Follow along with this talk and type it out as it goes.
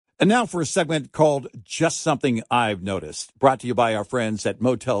And now for a segment called Just Something I've Noticed, brought to you by our friends at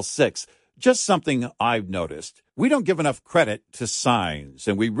Motel 6. Just something I've noticed. We don't give enough credit to signs,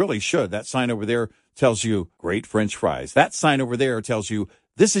 and we really should. That sign over there tells you great French fries. That sign over there tells you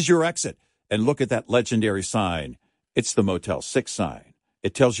this is your exit. And look at that legendary sign. It's the Motel 6 sign.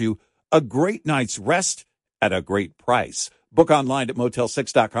 It tells you a great night's rest at a great price. Book online at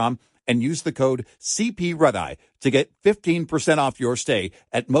motel6.com and use the code CP Red-Eye to get 15% off your stay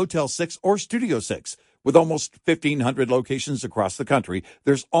at Motel 6 or Studio 6. With almost 1,500 locations across the country,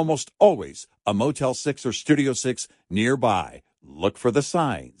 there's almost always a Motel 6 or Studio 6 nearby. Look for the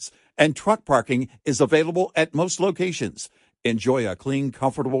signs. And truck parking is available at most locations. Enjoy a clean,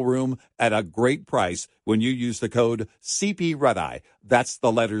 comfortable room at a great price when you use the code CP Red-Eye. That's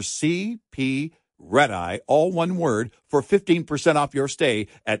the letters CP Red-Eye, all one word, for 15% off your stay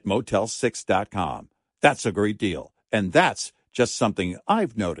at motel6.com. That's a great deal. And that's just something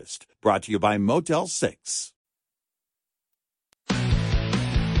I've noticed. Brought to you by Motel 6.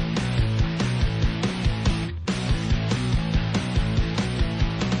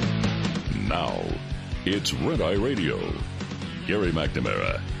 Now, it's Red Eye Radio. Gary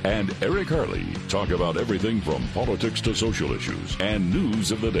McNamara and Eric Harley talk about everything from politics to social issues and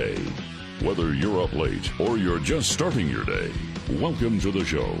news of the day. Whether you're up late or you're just starting your day, welcome to the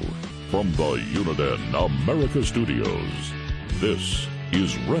show. From the Uniden America Studios, this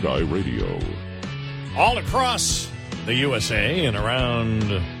is Red Eye Radio. All across the USA and around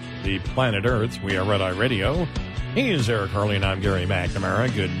the planet Earth, we are Red Eye Radio. He is Eric Harley and I'm Gary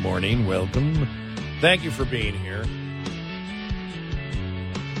McNamara. Good morning. Welcome. Thank you for being here.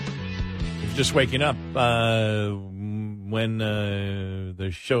 If you're just waking up when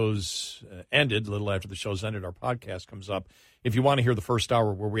the show's ended, a little after the show's ended, our podcast comes up. If you want to hear the first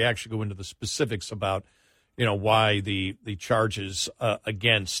hour where we actually go into the specifics about, why the charges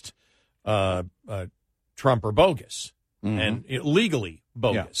against Trump are bogus and legally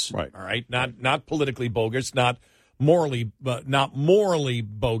bogus. Yeah, right. All right. Not politically bogus, not morally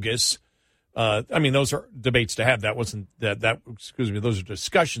bogus. Those are debates to have. That wasn't those are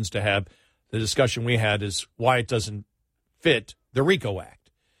discussions to have. The discussion we had is why it doesn't fit the RICO Act.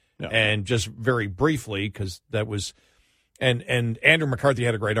 Yeah. And just very briefly, because that was, and Andrew McCarthy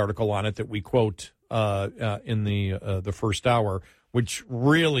had a great article on it that we quote in the first hour, which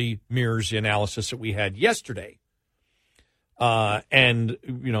really mirrors the analysis that we had yesterday. He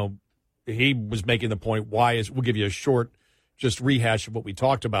was making the point, we'll give you a short just rehash of what we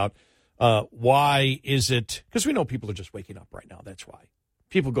talked about. Why is it, because we know people are just waking up right now. That's why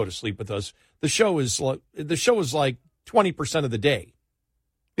people go to sleep with us. The show is like 20% of the day.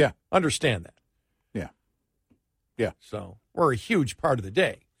 Yeah. Understand that. Yeah. Yeah. So we're a huge part of the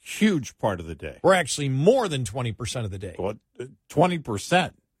day. Huge part of the day. We're actually more than 20% of the day. Well,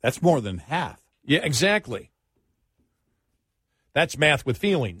 20%. That's more than half. Yeah, exactly. That's math with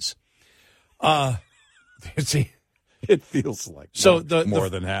feelings. See, it feels like more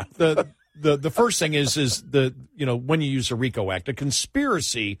than half. The first thing is when you use the RICO Act, a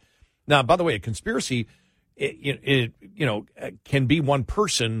conspiracy. Now, by the way, a conspiracy, it can be one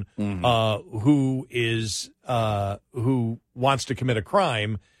person who wants to commit a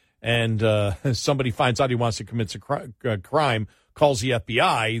crime, and somebody finds out he wants to commit a crime, calls the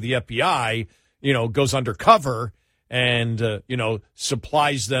FBI. The FBI, goes undercover and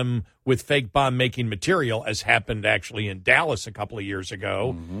supplies them with fake bomb-making material, as happened actually in Dallas a couple of years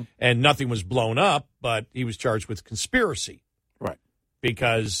ago, and nothing was blown up, but he was charged with conspiracy. Right.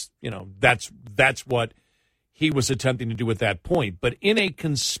 Because, that's what he was attempting to do at that point. But in a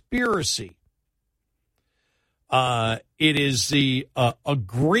conspiracy, it is the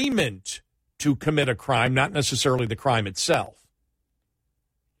agreement to commit a crime, not necessarily the crime itself.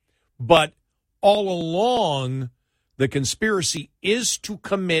 But all along, the conspiracy is to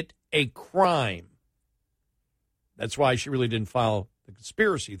commit a crime. That's why she really didn't file the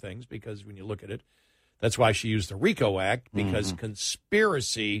conspiracy things, because when you look at it, that's why she used the RICO Act, because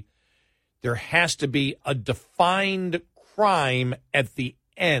conspiracy, there has to be a defined crime at the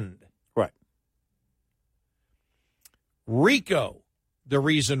end. Right. RICO, the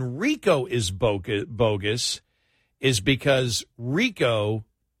reason RICO is bogus is because RICO,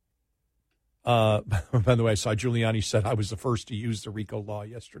 by the way, I saw Giuliani said I was the first to use the RICO law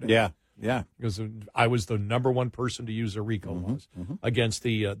yesterday. Yeah. Because I was the number one person to use the RICO laws against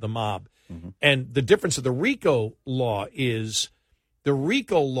the mob. And the difference of the RICO law is the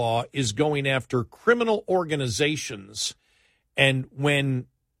RICO law is going after criminal organizations. And when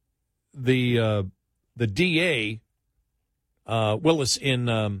the DA, Willis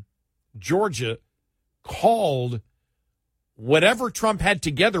in Georgia, called whatever Trump had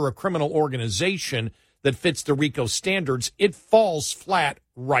together a criminal organization that fits the RICO standards, it falls flat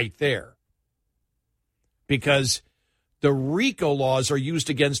right there. Because the RICO laws are used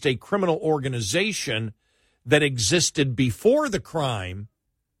against a criminal organization that existed before the crime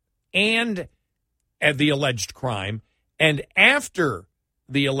and the alleged crime and after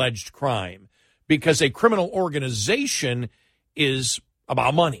the alleged crime, because a criminal organization is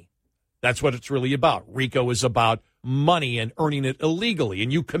about money. That's what it's really about. RICO is about money and earning it illegally.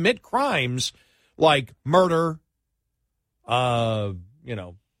 And you commit crimes like murder,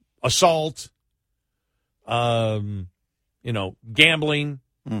 assault, gambling,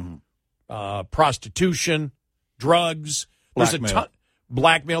 prostitution, drugs.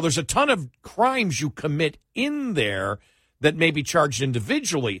 Blackmail. There's a ton of crimes you commit in there that may be charged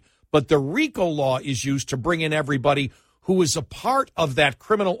individually, but the RICO law is used to bring in everybody who is a part of that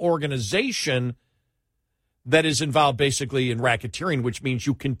criminal organization that is involved basically in racketeering, which means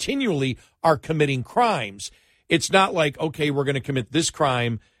you continually are committing crimes. It's not like, okay, we're going to commit this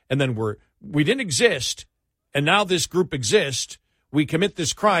crime and then we didn't exist and now this group exists. We commit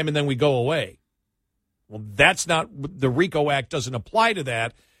this crime and then we go away. Well, that's not, the RICO Act doesn't apply to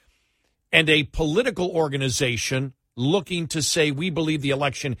that. And a political organization looking to say we believe the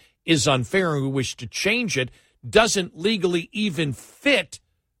election is unfair and we wish to change it doesn't legally even fit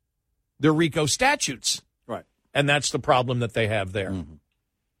the RICO statutes. Right. And that's the problem that they have there. Mm-hmm.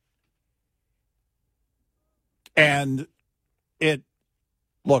 And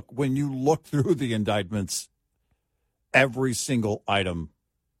when you look through the indictments, every single item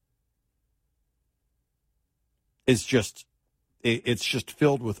is just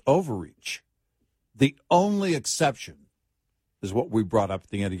filled with overreach. The only exception is what we brought up at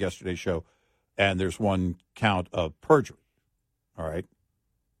the end of yesterday's show, and there's one count of perjury, all right,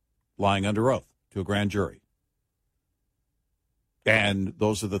 lying under oath to a grand jury. And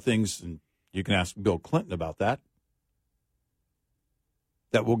those are the things, and you can ask Bill Clinton about that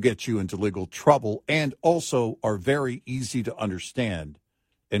will get you into legal trouble and also are very easy to understand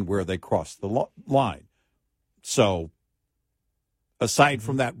and where they cross the line. So aside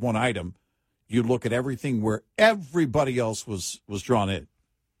from that one item, you look at everything where everybody else was drawn in.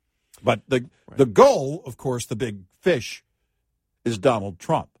 But the goal, of course, the big fish, is Donald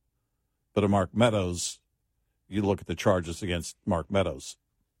Trump. But Mark Meadows, you look at the charges against Mark Meadows.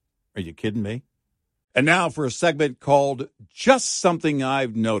 Are you kidding me? And now for a segment called Just Something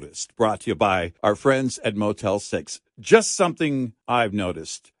I've Noticed, brought to you by our friends at Motel 6. Just something I've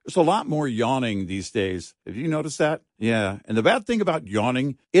noticed. There's a lot more yawning these days. Have you noticed that? Yeah. And the bad thing about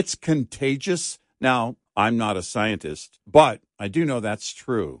yawning, it's contagious. Now, I'm not a scientist, but I do know that's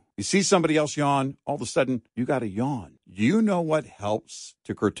true. You see somebody else yawn, all of a sudden, you got to yawn. You know what helps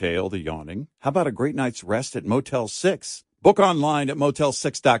to curtail the yawning? How about a great night's rest at Motel 6? Book online at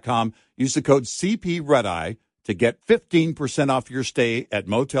motel6.com. Use the code CPRedEye to get 15% off your stay at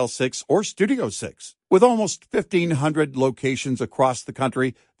Motel 6 or Studio 6. With almost 1,500 locations across the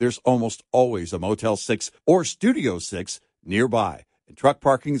country, there's almost always a Motel 6 or Studio 6 nearby. And truck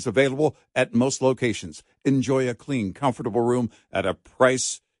parking is available at most locations. Enjoy a clean, comfortable room at a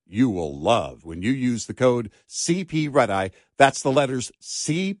price you will love when you use the code CPRedEye. That's the letters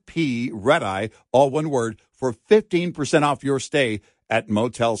CPRedEye, all one word, for 15% off your stay at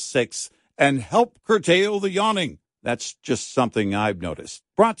Motel 6 and help curtail the yawning. That's just something I've noticed.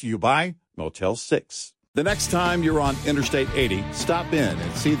 Brought to you by Motel 6. The next time you're on Interstate 80, stop in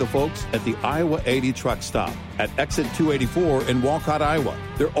and see the folks at the Iowa 80 truck stop at exit 284 in Walcott, Iowa.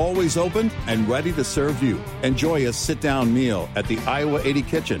 They're always open and ready to serve you. Enjoy a sit-down meal at the Iowa 80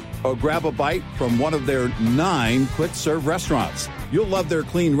 kitchen or grab a bite from one of their 9 quick-serve restaurants. You'll love their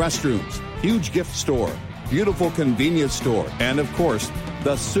clean restrooms, huge gift store, beautiful convenience store, and, of course,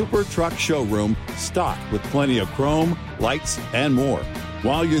 the Super Truck Showroom stocked with plenty of chrome, lights, and more.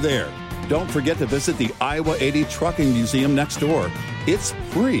 While you're there, don't forget to visit the Iowa 80 Trucking Museum next door. It's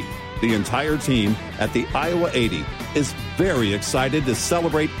free. The entire team at the Iowa 80 is very excited to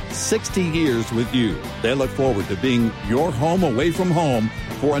celebrate 60 years with you. They look forward to being your home away from home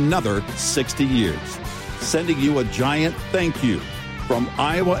for another 60 years. Sending you a giant thank you from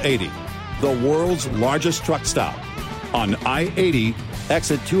Iowa 80, the world's largest truck stop on I-80,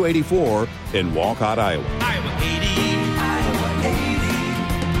 exit 284 in Walcott, Iowa. Iowa 80.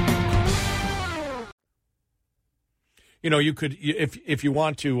 You know, you could, if you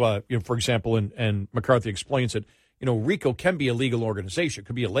want to, for example, and McCarthy explains it, RICO can be a legal organization. It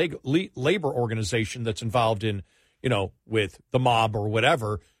could be a labor organization that's involved in, with the mob or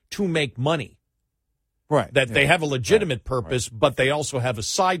whatever to make money. Right. That they have a legitimate purpose, but they also have a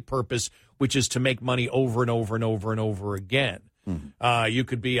side purpose, which is to make money over and over and over and over again. You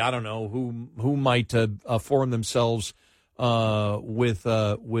could be, I don't know, who might form themselves with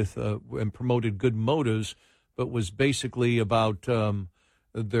and promoted good motives, but was basically about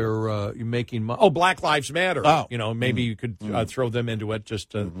their making money. Oh, Black Lives Matter. Oh. Maybe you could throw them into it.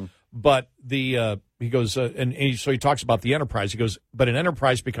 Just, but he goes, so he talks about the enterprise. He goes, but an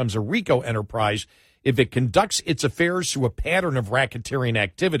enterprise becomes a RICO enterprise if it conducts its affairs through a pattern of racketeering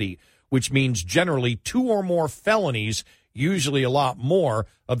activity, which means generally 2 or more felonies, usually a lot more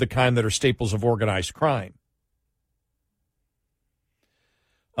of the kind that are staples of organized crime.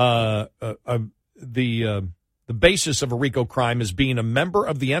 The basis of a RICO crime is being a member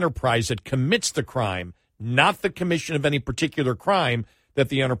of the enterprise that commits the crime, not the commission of any particular crime that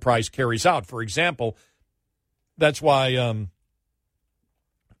the enterprise carries out. For example, that's why,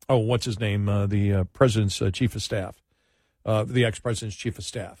 what's his name? The president's chief of staff, the ex-president's chief of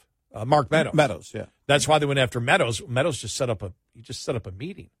staff, Mark Meadows. Meadows, yeah. That's why they went after Meadows. Meadows just set up a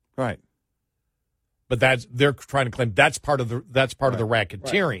meeting. Right. But they're trying to claim that's part of the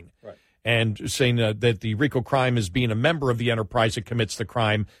racketeering. Right. And saying that the RICO crime is being a member of the enterprise that commits the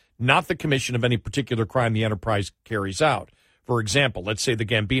crime, not the commission of any particular crime the enterprise carries out. For example, let's say the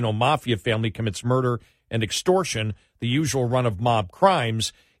Gambino mafia family commits murder and extortion, the usual run of mob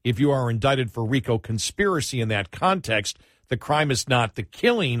crimes. If you are indicted for RICO conspiracy in that context, the crime is not the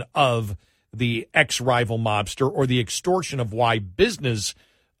killing of the ex-rival mobster or the extortion of Y business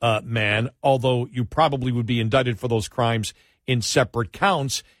man, although you probably would be indicted for those crimes in separate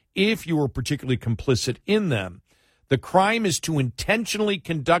counts if you were particularly complicit in them. The crime is to intentionally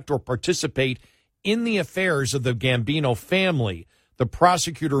conduct or participate in the affairs of the Gambino family. The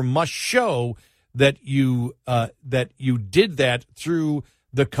prosecutor must show that you did that through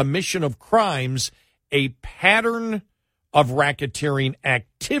the commission of crimes, a pattern of racketeering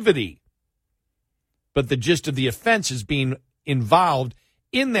activity. But the gist of the offense is being involved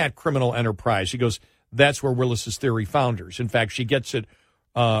in that criminal enterprise. He goes, that's where Willis's theory founders. In fact, she gets it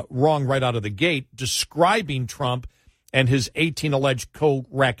wrong right out of the gate, describing Trump and his 18 alleged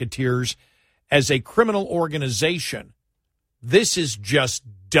co-racketeers as a criminal organization. This is just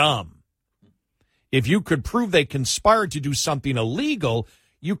dumb. If you could prove they conspired to do something illegal,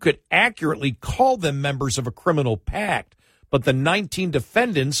 you could accurately call them members of a criminal pact. But the 19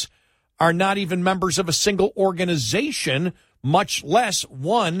 defendants are not even members of a single organization, much less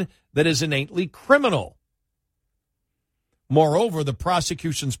one that is innately criminal. Moreover,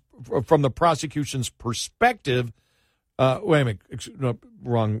 from the prosecution's perspective, wait a minute, no,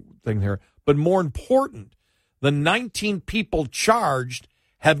 wrong thing here. But more important, the 19 people charged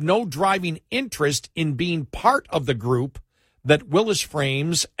have no driving interest in being part of the group that Willis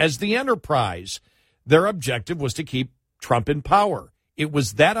frames as the enterprise. Their objective was to keep Trump in power. It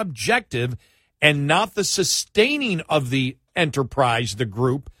was that objective and not the sustaining of the enterprise, the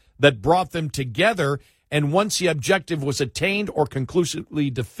group, that brought them together. And once the objective was attained or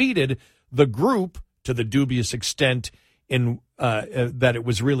conclusively defeated, the group, to the dubious extent in that it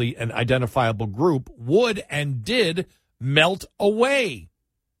was really an identifiable group, would and did melt away.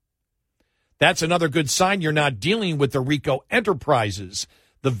 That's another good sign you're not dealing with the RICO enterprises.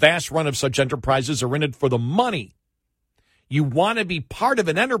 The vast run of such enterprises are in it for the money. You want to be part of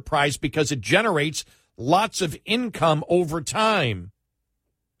an enterprise because it generates lots of income over time.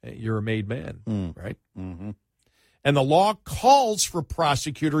 You're a made man, right? Mm-hmm. And the law calls for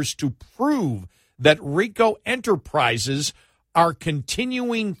prosecutors to prove that RICO enterprises are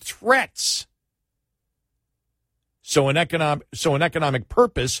continuing threats. So an economic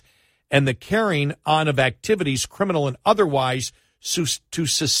purpose and the carrying on of activities, criminal and otherwise, to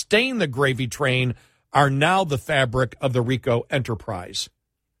sustain the gravy train are now the fabric of the RICO enterprise.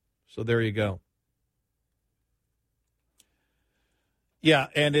 So there you go. Yeah,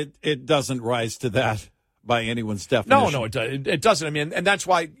 and it doesn't rise to that by anyone's definition. No, it doesn't. I mean, and that's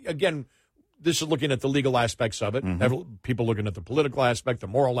why, again, this is looking at the legal aspects of it. Mm-hmm. People looking at the political aspect, the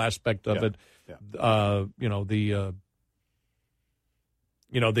moral aspect of it. Yeah. The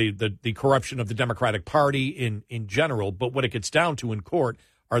corruption of the Democratic Party in general. But what it gets down to in court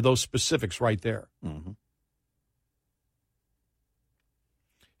are those specifics right there. Mm-hmm.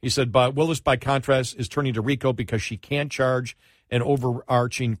 He said, but Willis, by contrast, is turning to RICO because she can't charge an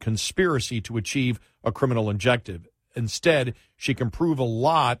overarching conspiracy to achieve a criminal objective. Instead, she can prove a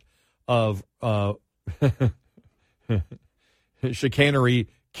lot of chicanery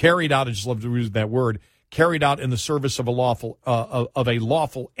carried out. I just love to use that word. Carried out in the service of a lawful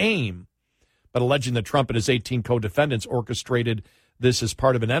aim, but alleging that Trump and his 18 co-defendants orchestrated this as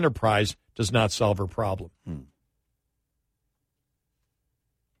part of an enterprise does not solve her problem.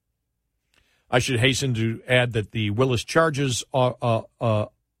 I should hasten to add that the Willis charges that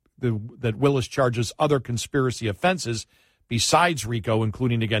Willis charges other conspiracy offenses besides RICO,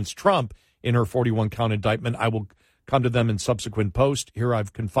 including against Trump, in her 41-count indictment. I will come to them in subsequent post. Here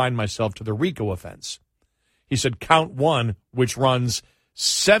I've confined myself to the RICO offense. He said count 1, which runs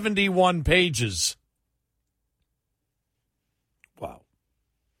 71 pages. Wow.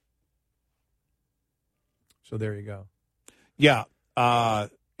 So there you go. Yeah.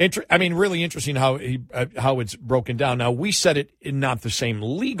 Really interesting how it's broken down. Now, we said it in not the same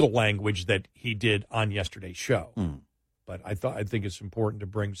legal language that he did on yesterday's show. But I think it's important to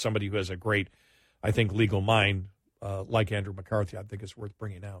bring somebody who has a great, I think, legal mind like Andrew McCarthy. I think it's worth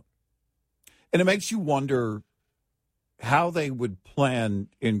bringing out. And it makes you wonder how they would plan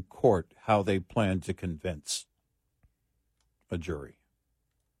in court, how they plan to convince a jury.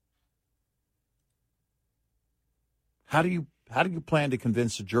 How do you plan to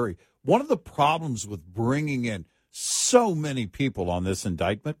convince a jury? One of the problems with bringing in so many people on this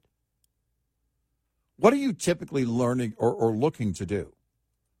indictment, what are you typically learning or looking to do?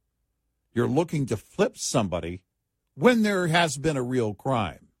 You're looking to flip somebody when there has been a real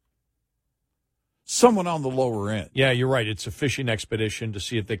crime. Someone on the lower end. Yeah, you're right. It's a fishing expedition to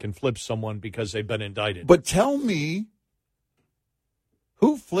see if they can flip someone because they've been indicted. But tell me,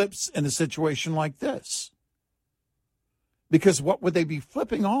 who flips in a situation like this? Because what would they be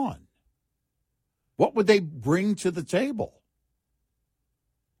flipping on? What would they bring to the table?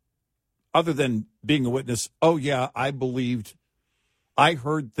 Other than being a witness, oh, yeah, I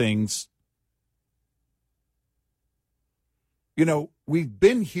heard things. You know, we've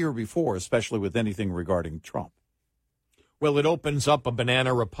been here before, especially with anything regarding Trump. Well, it opens up a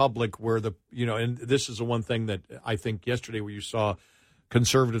banana republic where and this is the one thing that I think yesterday where you saw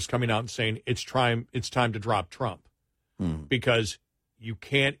conservatives coming out and saying it's time to drop Trump. Because you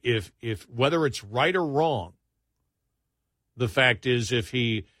can't, if whether it's right or wrong, the fact is if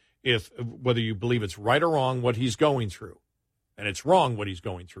whether you believe it's right or wrong what he's going through, and it's wrong what he's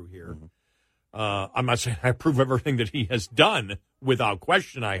going through here. I'm not saying I approve of everything that he has done. Without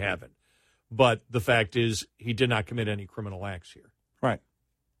question, I haven't. But the fact is he did not commit any criminal acts here. Right.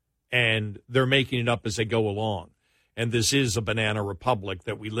 And they're making it up as they go along. And this is a banana republic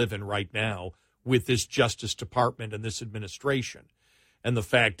that we live in right now with this Justice Department and this administration. And the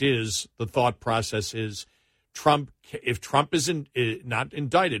fact is, the thought process is if Trump is not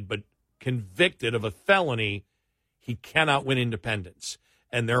indicted, but convicted of a felony, he cannot win independence.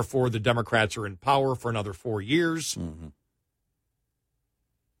 And therefore, the Democrats are in power for another 4 years. Mm-hmm.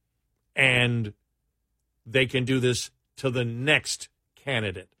 And they can do this to the next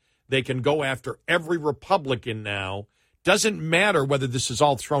candidate. They can go after every Republican now. Doesn't matter whether this is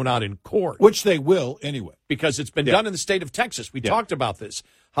all thrown out in court. Which they will anyway. Because it's been done in the state of Texas. We talked about this,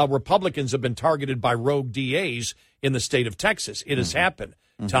 how Republicans have been targeted by rogue DAs in the state of Texas. It has happened.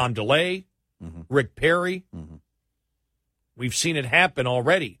 Tom DeLay, Rick Perry. We've seen it happen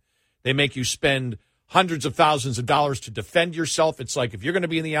already. They make you spend hundreds of thousands of dollars to defend yourself. It's like, if you're going to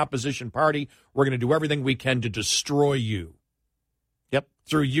be in the opposition party, we're going to do everything we can to destroy you. Yep.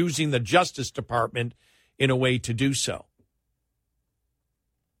 Through using the Justice Department in a way to do so.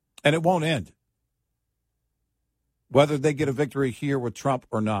 And it won't end. Whether they get a victory here with Trump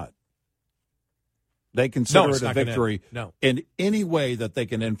or not. They consider it a victory in any way that they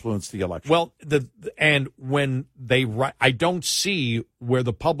can influence the election. Well, I don't see where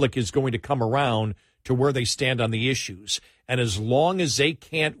the public is going to come around to where they stand on the issues. And as long as they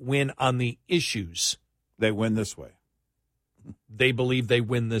can't win on the issues, they win this way. They believe they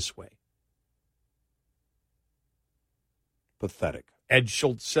win this way. Pathetic. Ed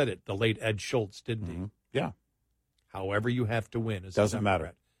Schultz said it, the late Ed Schultz, didn't he? Yeah. However you have to win. Doesn't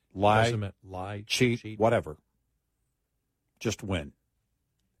matter. Lie, cheat, whatever. Just win.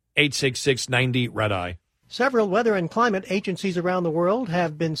 866-90-RED-EYE. Several weather and climate agencies around the world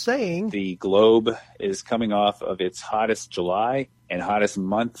have been saying the globe is coming off of its hottest July and hottest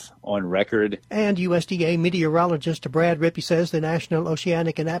month on record. And USDA meteorologist Brad Rippey says the National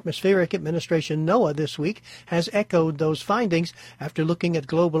Oceanic and Atmospheric Administration, NOAA, this week has echoed those findings after looking at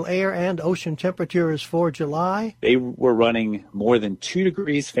global air and ocean temperatures for July. They were running more than 2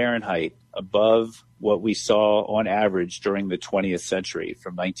 degrees Fahrenheit above what we saw on average during the 20th century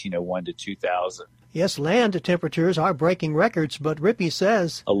from 1901 to 2000. Yes, land temperatures are breaking records, but Rippey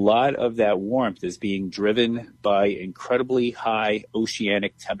says a lot of that warmth is being driven by incredibly high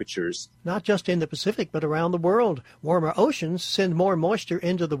oceanic temperatures. Not just in the Pacific, but around the world. Warmer oceans send more moisture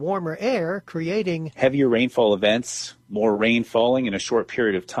into the warmer air, creating heavier rainfall events, more rain falling in a short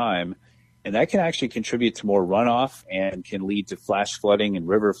period of time. And that can actually contribute to more runoff and can lead to flash flooding and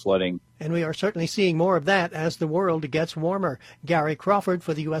river flooding. and we are certainly seeing more of that as the world gets warmer. Gary Crawford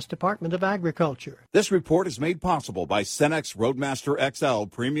for the U.S. Department of Agriculture. This report is made possible by Cenex Roadmaster XL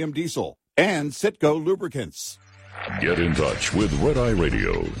Premium Diesel and Citgo Lubricants. Get in touch with Red Eye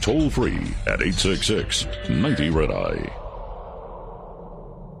Radio, toll free at 866-90-RED-EYE.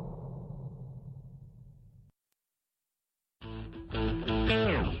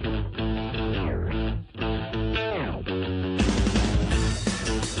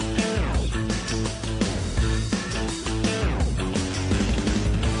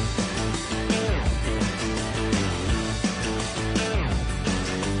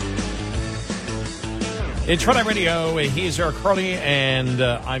 It's Red Eye Radio. He's Eric Carly, and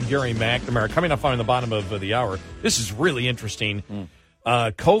I'm Gary McNamara. Coming up on the bottom of the hour, this is really interesting.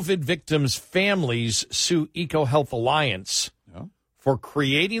 COVID victims' families sue EcoHealth Alliance for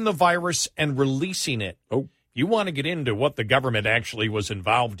creating the virus and releasing it. Oh, you want to get into what the government actually was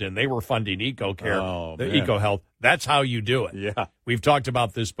involved in? They were funding EcoCare, EcoHealth. That's how you do it. Yeah, we've talked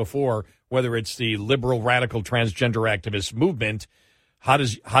about this before. Whether it's the liberal radical transgender activist movement, how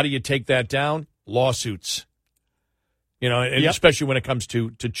do you take that down? Lawsuits, and especially when it comes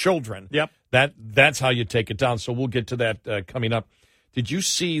to children. That's how you take it down. So we'll get to that coming up. Did you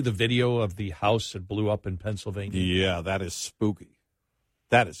see the video of the house that blew up in Pennsylvania? Yeah, that is spooky.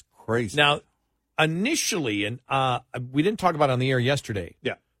 That is crazy. Now, initially, and we didn't talk about it on the air yesterday.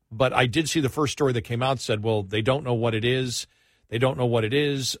 Yeah, but I did see the first story that came out said, well, they don't know what it is. They don't know what it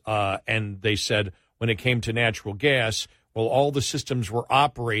is, and they said when it came to natural gas. Well, all the systems were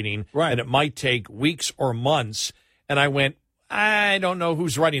operating, and it might take weeks or months. And I went, I don't know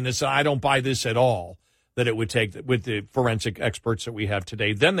who's writing this. I don't buy this at all, that it would take with the forensic experts that we have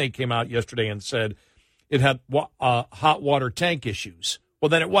today. Then they came out yesterday and said it had hot water tank issues. Well,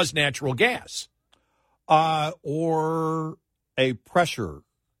 then it was natural gas. Or a pressure.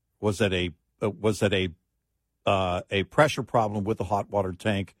 Was it a pressure problem with the hot water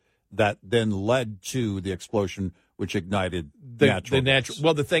tank that then led to the explosion, which ignited natural gas?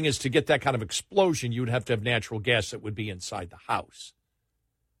 Well, the thing is, to get that kind of explosion, you would have to have natural gas that would be inside the house.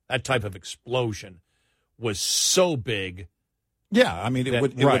 That type of explosion was so big. Yeah, I mean, it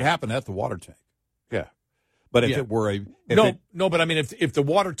would happen at the water tank. Yeah, but if it were but I mean, if the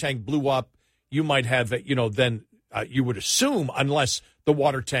water tank blew up, you might have then you would assume, unless the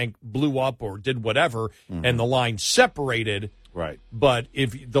water tank blew up or did whatever, and the line separated. Right. But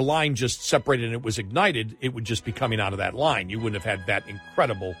if the line just separated and it was ignited, it would just be coming out of that line. You wouldn't have had that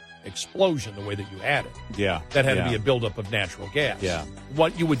incredible explosion the way that you had it. Yeah. That had to be a buildup of natural gas. Yeah.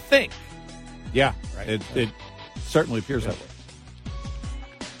 What you would think. Yeah. Right? It certainly appears that way.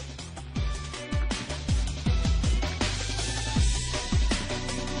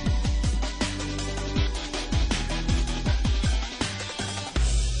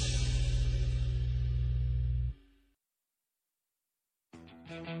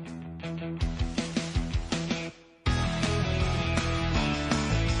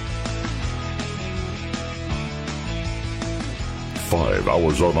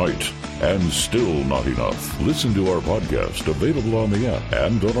 Hours a night, and still not enough. Listen to our podcast, available on the app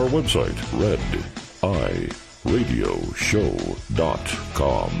and on our website,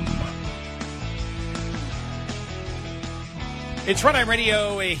 redeyeradioshow.com. It's Red Eye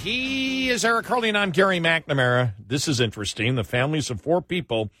Radio. He is Eric Carly, and I'm Gary McNamara. This is interesting. The families of 4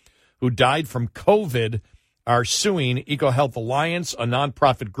 people who died from COVID are suing EcoHealth Alliance, a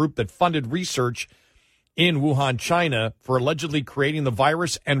nonprofit group that funded research in Wuhan, China, for allegedly creating the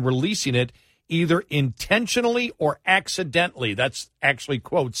virus and releasing it either intentionally or accidentally. That's actually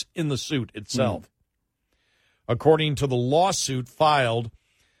quotes in the suit itself. According to the lawsuit filed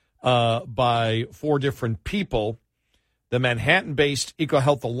by 4 different people, the Manhattan-based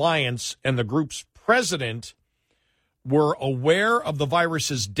EcoHealth Alliance and the group's president were aware of the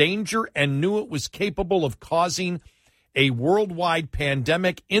virus's danger and knew it was capable of causing a worldwide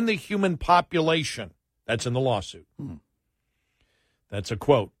pandemic in the human population. That's in the lawsuit. That's a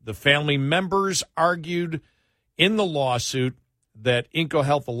quote. The family members argued in the lawsuit that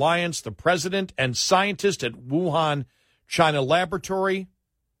EcoHealth Alliance, the president and scientist at Wuhan, China laboratory,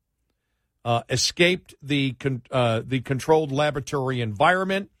 escaped the controlled laboratory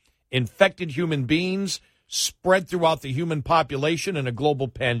environment, infected human beings, spread throughout the human population in a global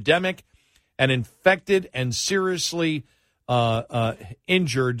pandemic, and infected and seriously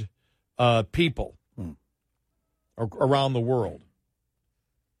injured people around the world.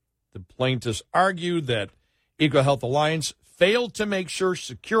 The plaintiffs argued that EcoHealth Alliance failed to make sure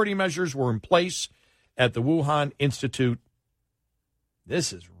security measures were in place at the Wuhan Institute.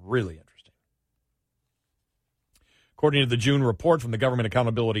 This is really interesting. According to the June report from the Government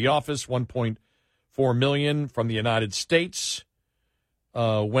Accountability Office, $1.4 million from the United States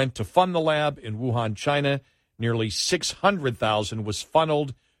went to fund the lab in Wuhan, China. Nearly $600,000 was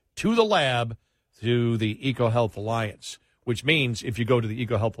funneled to the lab through the EcoHealth Alliance, which means if you go to the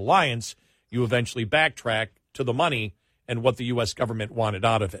EcoHealth Alliance, you eventually backtrack to the money and what the U.S. government wanted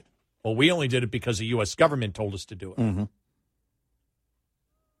out of it. Well, we only did it because the U.S. government told us to do it,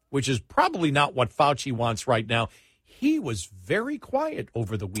 which is probably not what Fauci wants right now. He was very quiet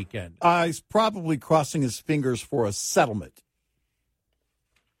over the weekend. He's probably crossing his fingers for a settlement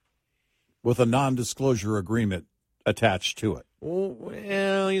with a non-disclosure agreement attached to it. Well,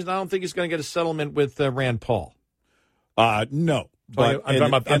 I don't think he's going to get a settlement with Rand Paul. No. But in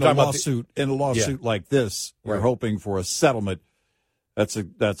a lawsuit like this, Right. you're hoping for a settlement.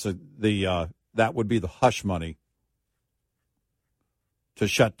 That would be the hush money to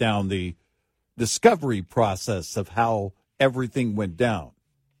shut down the discovery process of how everything went down.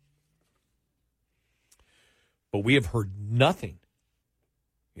 But we have heard nothing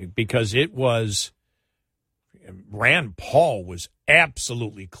because it was Rand Paul was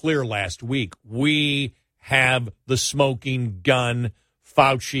absolutely clear last week. We have the smoking gun.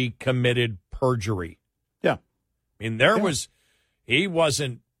 Fauci committed perjury. Yeah. I mean, he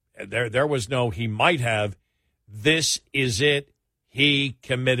wasn't, there was no, he might have. This is it. He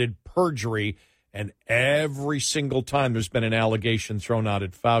committed perjury. And every single time there's been an allegation thrown out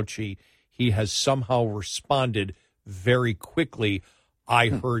at Fauci, he has somehow responded very quickly. I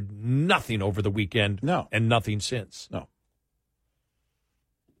heard nothing over the weekend. No. And nothing since. No.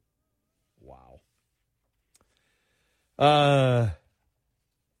 Wow.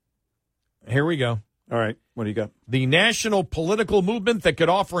 Here we go. All right. What do you got? The national political movement that could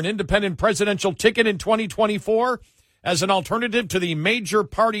offer an independent presidential ticket in 2024 as an alternative to the major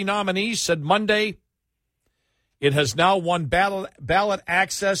party nominees said Monday it has now won ballot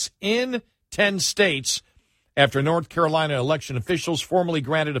access in 10 states after North Carolina election officials formally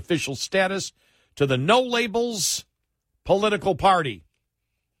granted official status to the No Labels political party.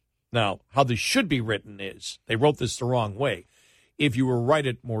 Now, how this should be written is, they wrote this the wrong way. If you were write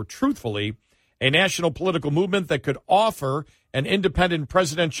it more truthfully, a national political movement that could offer an independent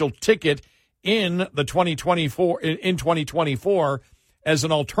presidential ticket in 2024 as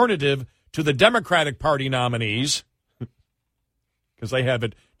an alternative to the Democratic Party nominees, because they have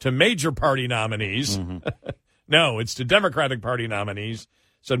it to major party nominees. No, it's to Democratic Party nominees.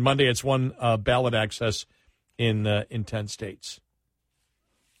 Said Monday it's won ballot access in 10 states.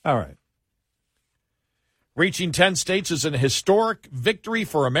 All right. Reaching 10 states is an historic victory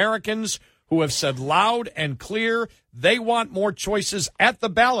for Americans who have said loud and clear they want more choices at the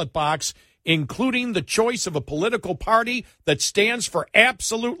ballot box, including the choice of a political party that stands for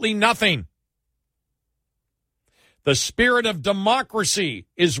absolutely nothing. The spirit of democracy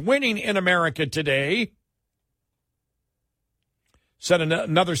is winning in America today, said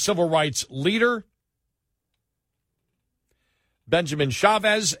another civil rights leader. Benjamin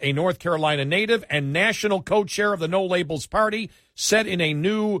Chavez, a North Carolina native and national co-chair of the No Labels Party, said in a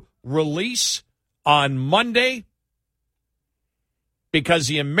new release on Monday, because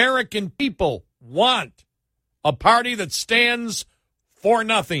the American people want a party that stands for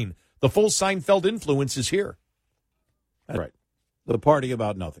nothing. The full Seinfeld influence is here. That's right. The party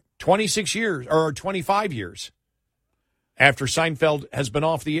about nothing. 26 years or 25 years after Seinfeld has been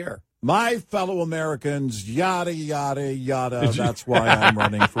off the air. My fellow Americans, yada, yada, yada. That's why I'm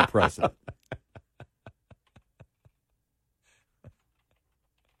running for president.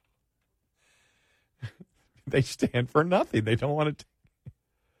 They stand for nothing. They don't want to.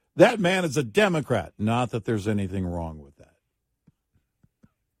 That man is a Democrat. Not that there's anything wrong with that.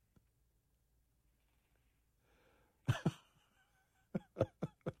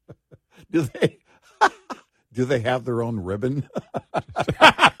 Do they have their own ribbon?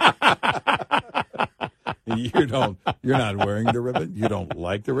 You're not wearing the ribbon? You don't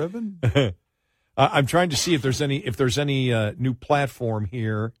like the ribbon? I'm trying to see if there's any new platform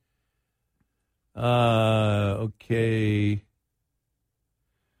here. Okay.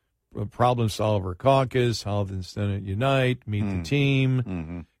 Problem Solver Caucus, Health and Senate Unite, Meet the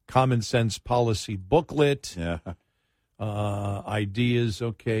Team, Common Sense Policy Booklet, Ideas,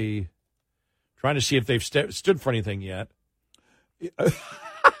 okay. Trying to see if they've stood for anything yet. Look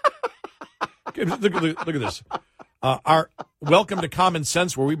at this. Our welcome to Common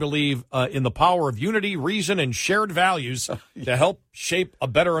Sense, where we believe in the power of unity, reason, and shared values to help shape a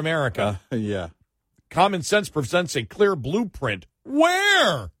better America. Common Sense presents a clear blueprint.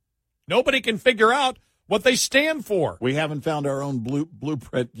 Where? Nobody can figure out what they stand for. We haven't found our own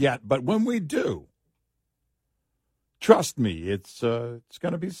blueprint yet, but when we do, Trust me, it's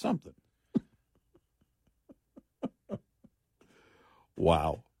going to be something.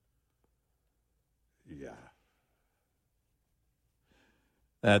 Wow. Yeah.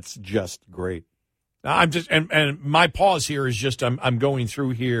 That's just great. I'm just and my pause here is just I'm going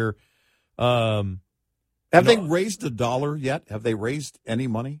through here. Have they raised $1 yet? Have they raised any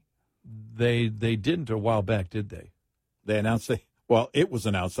money? They didn't a while back, did they? They announced it was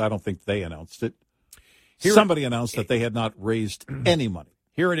announced. I don't think they announced it. Somebody announced that they had not raised any money.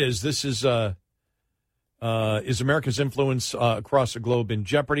 Here it is. This is America's influence across the globe in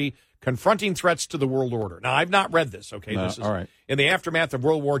jeopardy? Confronting threats to the world order. Now, I've not read this, okay? No, This is, all right. In the aftermath of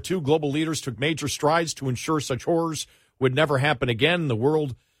World War II, global leaders took major strides to ensure such horrors would never happen again. The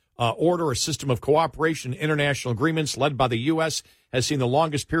world order, a system of cooperation, international agreements led by the U.S., has seen the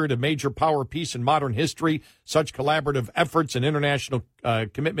longest period of major power peace in modern history. Such collaborative efforts and international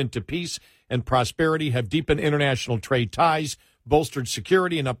commitment to peace and prosperity have deepened international trade ties, bolstered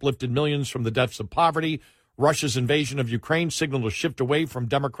security, and uplifted millions from the depths of poverty. Russia's invasion of Ukraine signaled a shift away from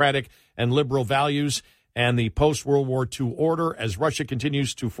democratic and liberal values and the post-World War II order as Russia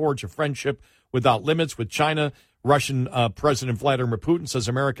continues to forge a friendship without limits with China. Russian President Vladimir Putin says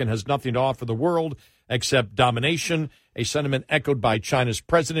America has nothing to offer the world except domination, a sentiment echoed by China's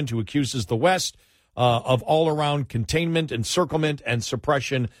president who accuses the West of all-around containment, encirclement, and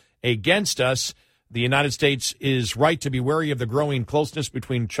suppression against us. The United States is right to be wary of the growing closeness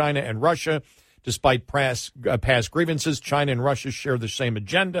between China and Russia. Despite past grievances, China and Russia share the same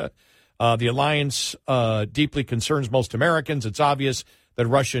agenda. The alliance deeply concerns most Americans. It's obvious that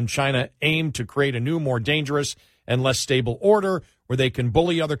Russia and China aim to create a new, more dangerous and less stable order where they can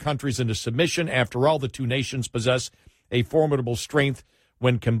bully other countries into submission. After all, the two nations possess a formidable strength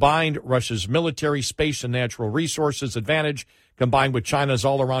when combined. Russia's military, space, and natural resources advantage, combined with China's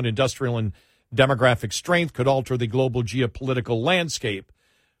all-around industrial and demographic strength, could alter the global geopolitical landscape.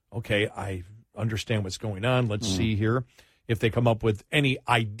 Okay, I understand what's going on. Let's see here if they come up with any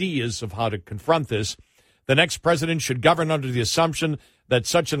ideas of how to confront this. The next president should govern under the assumption that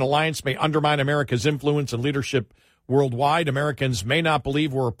such an alliance may undermine America's influence and leadership worldwide. Americans may not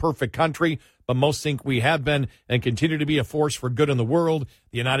believe we're a perfect country, but most think we have been and continue to be a force for good in the world.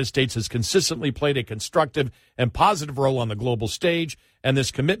 The United States has consistently played a constructive and positive role on the global stage, and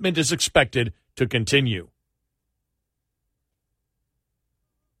this commitment is expected to continue.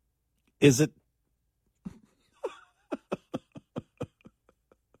 Is it?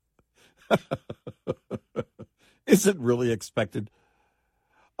 Is it really expected?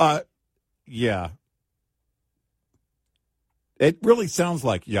 Yeah. It really sounds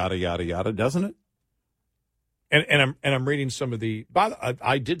like yada yada yada, doesn't it? And I'm reading some of the.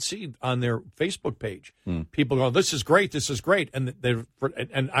 I did see on their Facebook page people go, "This is great, this is great," and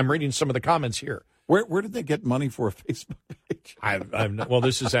I'm reading some of the comments here. Where did they get money for a Facebook page? Well,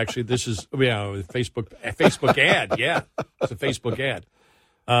 this is Facebook ad. Yeah, it's a Facebook ad.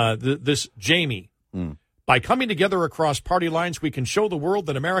 This Jamie. By coming together across party lines, we can show the world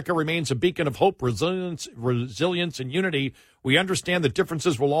that America remains a beacon of hope, resilience, and unity. We understand that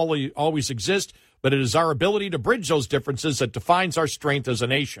differences will always exist, but it is our ability to bridge those differences that defines our strength as a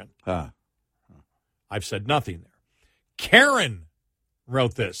nation. I've said nothing there. Karen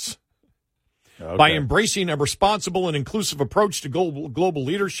wrote this. Okay. By embracing a responsible and inclusive approach to global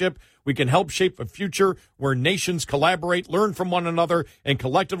leadership, we can help shape a future where nations collaborate, learn from one another, and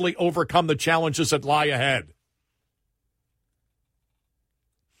collectively overcome the challenges that lie ahead.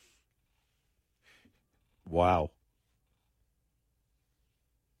 Wow.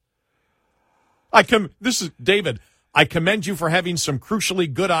 This is David. I commend you for having some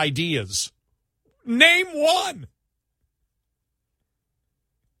crucially good ideas. Name one.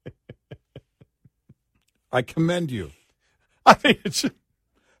 I commend you. I mean, it's.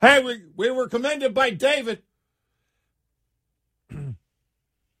 Hey, we were commended by David.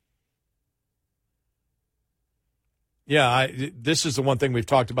 Yeah, this is the one thing we've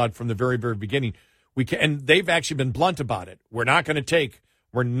talked about from the very, very beginning. And they've actually been blunt about it. We're not going to take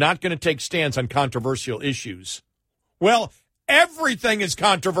stands on controversial issues. Well, everything is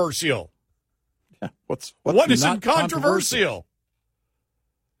controversial. Yeah, what's what isn't controversial?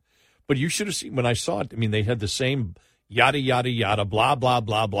 But you should have seen when I saw it. I mean, they had the same yada, yada, yada, blah, blah,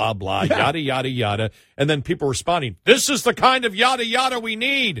 blah, blah, blah, yada, yada, yada. And then people responding, this is the kind of yada, yada we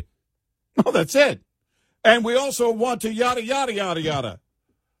need. Oh, that's it. And we also want to yada, yada, yada, yada.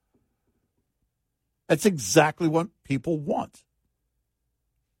 That's exactly what people want.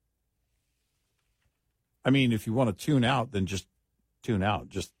 I mean, if you want to tune out, then just tune out.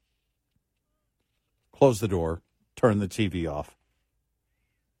 Just close the door, turn the TV off.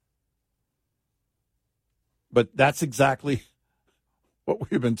 But that's exactly what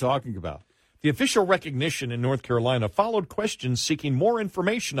we've been talking about. The official recognition in North Carolina followed questions seeking more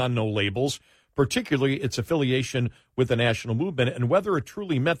information on No Labels, particularly its affiliation with the national movement and whether it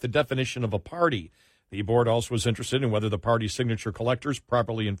truly met the definition of a party. The board also was interested in whether the party's signature collectors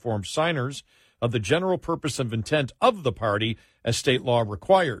properly informed signers of the general purpose and intent of the party as state law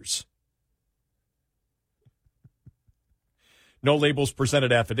requires. No Labels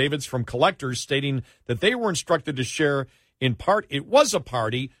presented affidavits from collectors stating that they were instructed to share, in part, it was a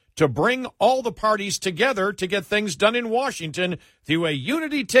party to bring all the parties together to get things done in Washington through a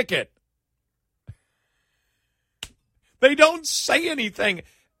unity ticket. They don't say anything,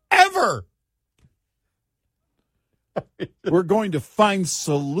 ever. We're going to find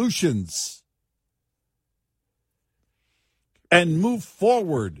solutions and move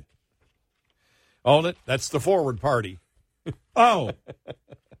forward. Own it. That's the Forward Party. Oh.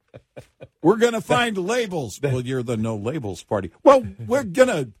 We're going to find labels. Well, you're the No Labels Party. Well,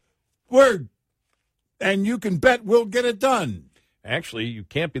 and you can bet we'll get it done. Actually, you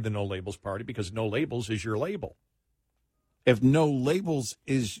can't be the No Labels Party because No Labels is your label. If No Labels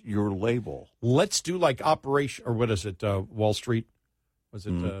is your label. Let's do like Operation, or what is it, Wall Street? Was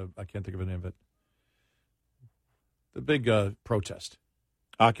it, I can't think of the name of it. The big protest.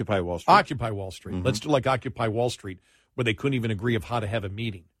 Occupy Wall Street. Occupy Wall Street. Mm-hmm. Let's do like Occupy Wall Street, where they couldn't even agree of how to have a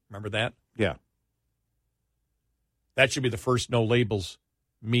meeting. Remember that? Yeah. That should be the first No Labels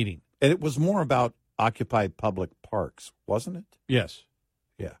meeting. And it was more about Occupy Public Parks, wasn't it? Yes.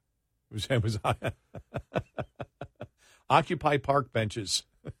 Yeah. It was Occupy park benches.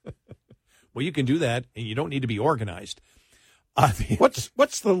 Well, you can do that, and you don't need to be organized.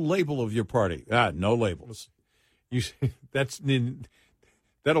 What's the label of your party? No Labels.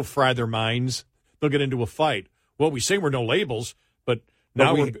 That'll fry their minds. They'll get into a fight. Well, we say we're No Labels, but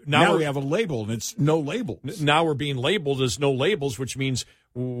now we have a label, and it's No Labels. Now we're being labeled as No Labels, which means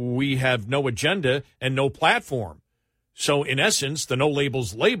we have no agenda and no platform. So, in essence, the No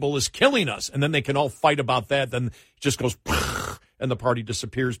Labels label is killing us. And then they can all fight about that. Then it just goes, and the party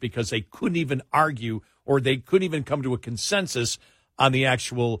disappears because they couldn't even argue or they couldn't even come to a consensus on the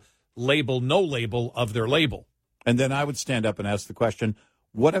actual label, no label of their label. And then I would stand up and ask the question,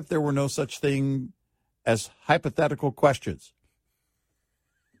 what if there were no such thing as hypothetical questions?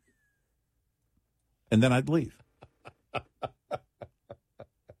 And then I'd leave.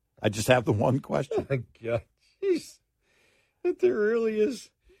 I'd just have the one question. Oh, God. Jeez.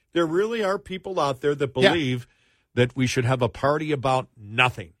 There really are people out there that believe that we should have a party about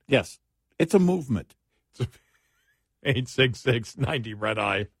nothing. Yes. It's a movement. 866-90 Red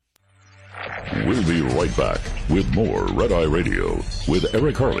Eye. We'll be right back with more Red Eye Radio with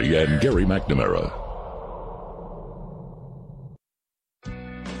Eric Harley and Gary McNamara.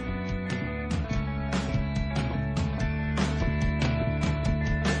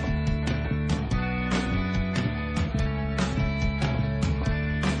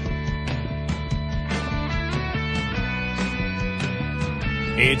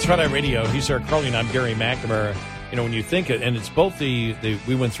 It's Red Eye Radio. He's Eric Carly, and I'm Gary McNamara. You know, when you think it, and it's both we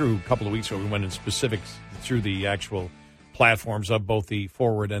went through a couple of weeks ago, we went in specifics through the actual platforms of both the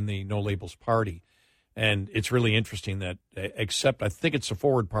Forward and the No Labels Party. And it's really interesting that, except I think it's the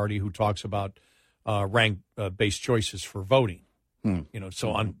Forward Party who talks about rank-based choices for voting. You know,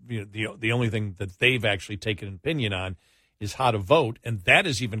 so on the only thing that they've actually taken an opinion on is how to vote, and that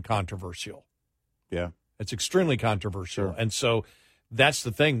is even controversial. Yeah. It's extremely controversial. Sure. And so that's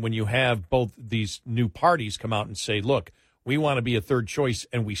the thing when you have both these new parties come out and say, look, we want to be a third choice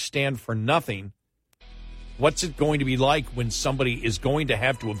and we stand for nothing. What's it going to be like when somebody is going to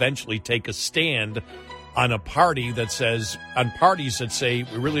have to eventually take a stand on parties that say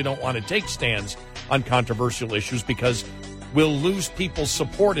we really don't want to take stands on controversial issues because we'll lose people's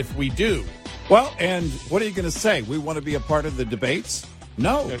support if we do? Well, and what are you going to say? We want to be a part of the debates?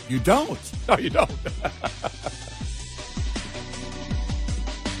 No, you don't. No, you don't.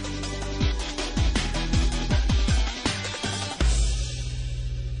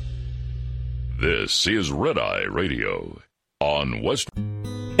 This is Red Eye Radio on West.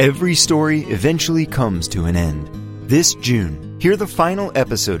 Every story eventually comes to an end. This June, hear the final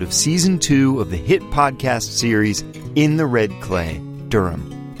episode of Season 2 of the hit podcast series In the Red Clay,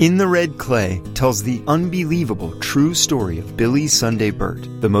 Durham. In the Red Clay tells the unbelievable true story of Billy Sunday Burt,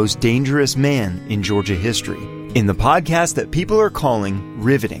 the most dangerous man in Georgia history. In the podcast that people are calling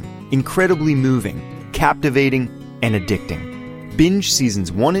riveting, incredibly moving, captivating, and addicting. Binge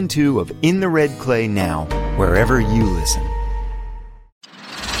seasons 1 and 2 of In the Red Clay now, wherever you listen.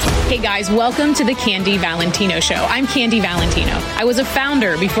 Hey guys, welcome to the Candy Valentino Show. I'm Candy Valentino. I was a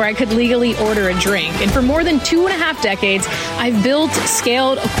founder before I could legally order a drink, and for more than 2.5 decades, I've built,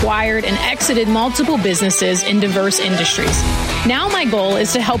 scaled, acquired, and exited multiple businesses in diverse industries. Now my goal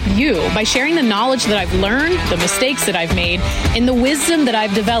is to help you by sharing the knowledge that I've learned, the mistakes that I've made, and the wisdom that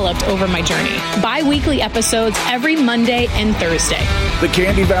I've developed over my journey. Bi-weekly episodes every Monday and Thursday. The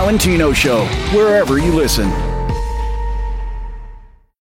Candy Valentino Show, wherever you listen.